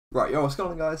Right, yo, what's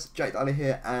going on guys? Jake Daly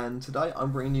here, and today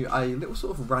I'm bringing you a little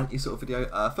sort of ranty sort of video.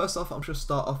 First off, I'm just going to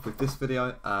start off with this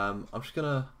video. I'm just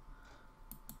going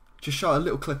to show a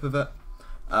little clip of it.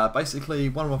 Basically,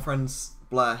 one of my friends,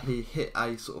 Blair, he hit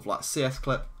a sort of like CS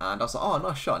clip, and I was like, oh,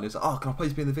 nice shot, and he was like, oh, can I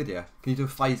please be in the video? Can you do a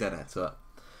phase edit to it?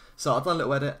 So I've done a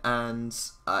little edit, and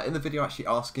in the video I actually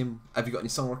ask him, have you got any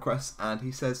song requests? And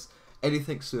he says,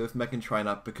 anything to do with Meghan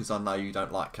Trainor, because I know you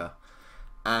don't like her.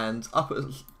 And I put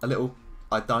a little...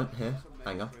 I don't here.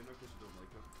 Hang on.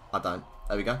 I don't.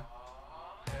 There we go.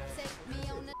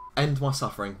 End my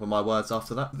suffering were my words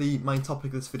after that. The main topic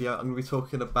of this video, I'm going to be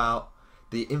talking about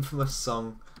the infamous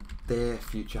song, Dear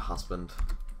Future Husband.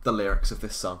 The lyrics of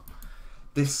this song.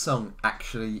 This song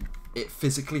actually, it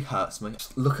physically hurts me.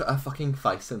 Just look at her fucking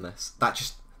face in this.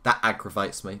 That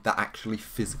aggravates me. That actually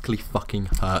physically fucking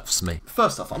hurts me.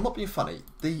 First off, I'm not being funny.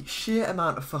 The sheer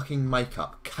amount of fucking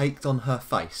makeup caked on her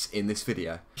face in this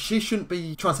video. She shouldn't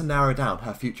be trying to narrow down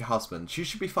her future husband. She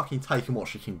should be fucking taking what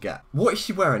she can get. What is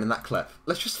she wearing in that clip?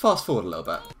 Let's just fast forward a little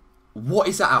bit. What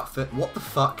is that outfit? What the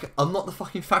fuck? I'm not the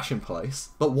fucking fashion police,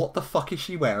 but what the fuck is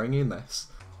she wearing in this?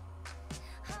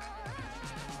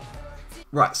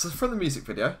 Right, so from the music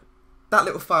video, that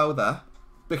little fail there,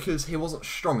 because he wasn't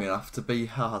strong enough to be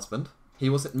her husband. He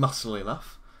wasn't muscly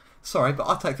enough. Sorry, but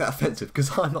I take that offensive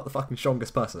because I'm not the fucking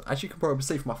strongest person. As you can probably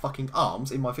see from my fucking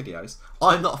arms in my videos,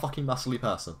 I'm not a fucking muscly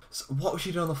person. So what was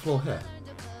she doing on the floor here?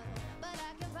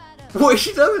 What is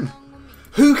she doing?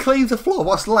 Who cleans the floor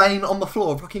whilst laying on the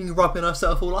floor fucking rubbing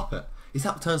herself all up it? Is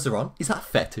that what turns her on? Is that a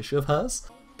fetish of hers?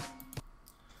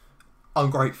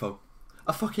 Ungrateful.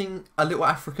 A little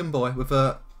African boy with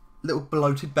a little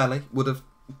bloated belly would have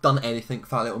done anything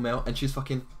for that little meal, and she's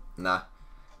fucking, nah,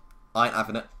 I ain't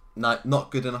having it. No,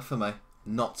 not good enough for me.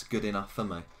 Not good enough for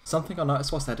me. Something I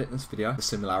noticed whilst editing this video, the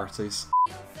similarities.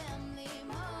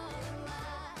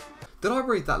 Did I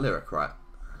read that lyric right?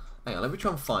 Hang on, let me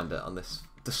try and find it on this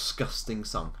disgusting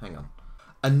song. Hang on.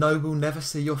 A no will never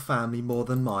see your family more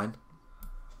than mine.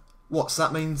 What, so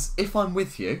that means if I'm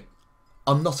with you,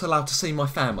 I'm not allowed to see my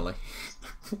family?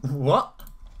 What?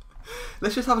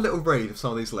 Let's just have a little read of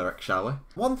some of these lyrics, shall we?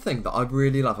 One thing that I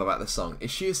really love about this song is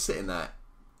she is sitting there,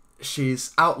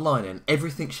 she's outlining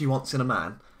everything she wants in a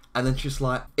man, and then she's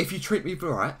like, if you treat me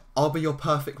right, I'll be your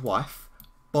perfect wife,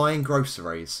 buying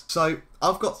groceries. So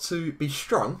I've got to be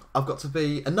strong, I've got to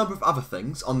be a number of other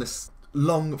things on this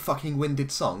long fucking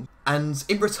winded song, and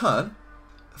in return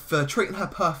for treating her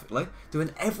perfectly,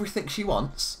 doing everything she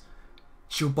wants,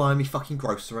 she'll buy me fucking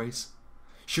groceries.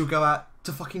 She'll go out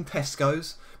to fucking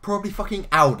Tesco's, probably fucking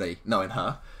Aldi, knowing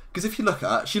her. Because if you look at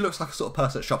her, she looks like a sort of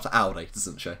person that shops at Aldi,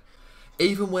 doesn't she?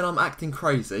 Even when I'm acting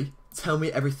crazy, tell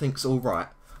me everything's alright.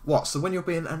 What, so when you're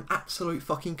being an absolute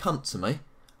fucking cunt to me,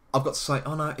 I've got to say,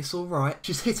 oh no, it's alright.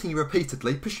 She's hitting you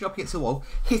repeatedly, pushing you up against the wall,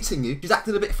 hitting you. She's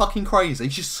acting a bit fucking crazy.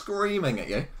 She's screaming at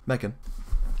you. Meghan,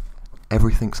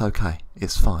 everything's okay.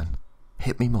 It's fine.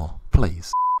 Hit me more,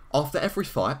 please. After every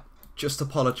fight, just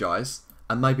apologise.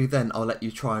 And maybe then I'll let you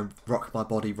try and rock my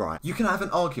body right. You can have an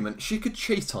argument. She could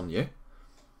cheat on you.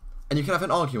 And you can have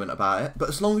an argument about it. But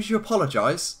as long as you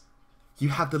apologise, you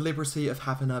have the liberty of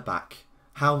having her back.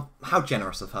 How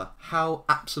generous of her. How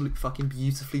absolute fucking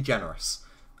beautifully generous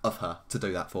of her to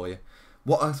do that for you.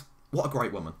 What a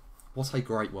great woman. What a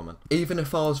great woman. Even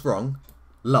if I was wrong,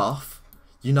 laugh.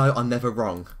 You know I'm never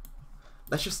wrong.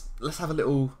 Let's have a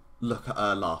little look at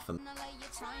her laughing.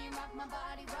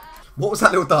 What was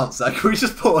that little dance there? Can we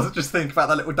just pause and just think about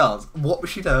that little dance? What was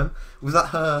she doing? Was that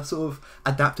her sort of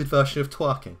adapted version of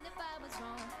twerking?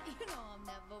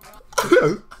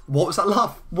 What was that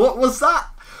laugh? What was that?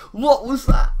 What was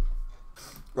that?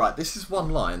 Right, this is one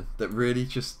line that really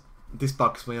this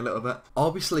bugs me a little bit.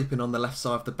 I'll be sleeping on the left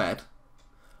side of the bed.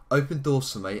 Open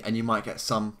doors for me and you might get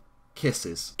some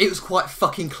kisses. It was quite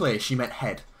fucking clear she meant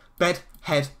head. Bed,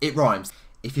 head, it rhymes.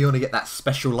 If you want to get that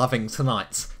special loving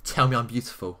tonight, tell me I'm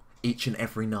beautiful. Each and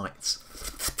every night.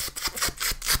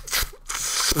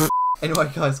 Anyway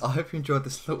guys, I hope you enjoyed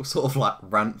this little sort of like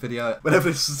rant video.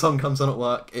 Whenever this song comes on at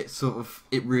work,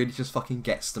 it really just fucking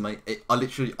gets to me.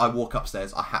 I walk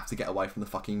upstairs, I have to get away from the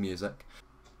fucking music.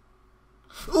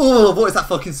 Oh, what is that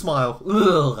fucking smile?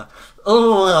 Ugh.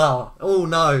 Oh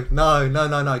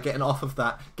no, getting off of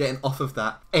that, getting off of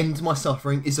that. End my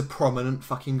suffering is a prominent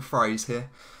fucking phrase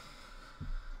here.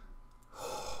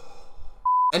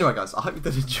 Anyway guys, I hope you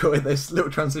did enjoy this little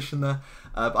transition there,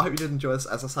 but I hope you did enjoy this.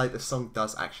 As I say, this song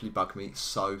does actually bug me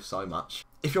so much.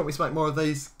 If you want me to make more of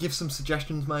these, give some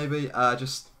suggestions maybe,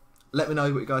 just let me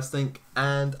know what you guys think,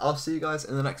 and I'll see you guys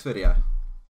in the next video.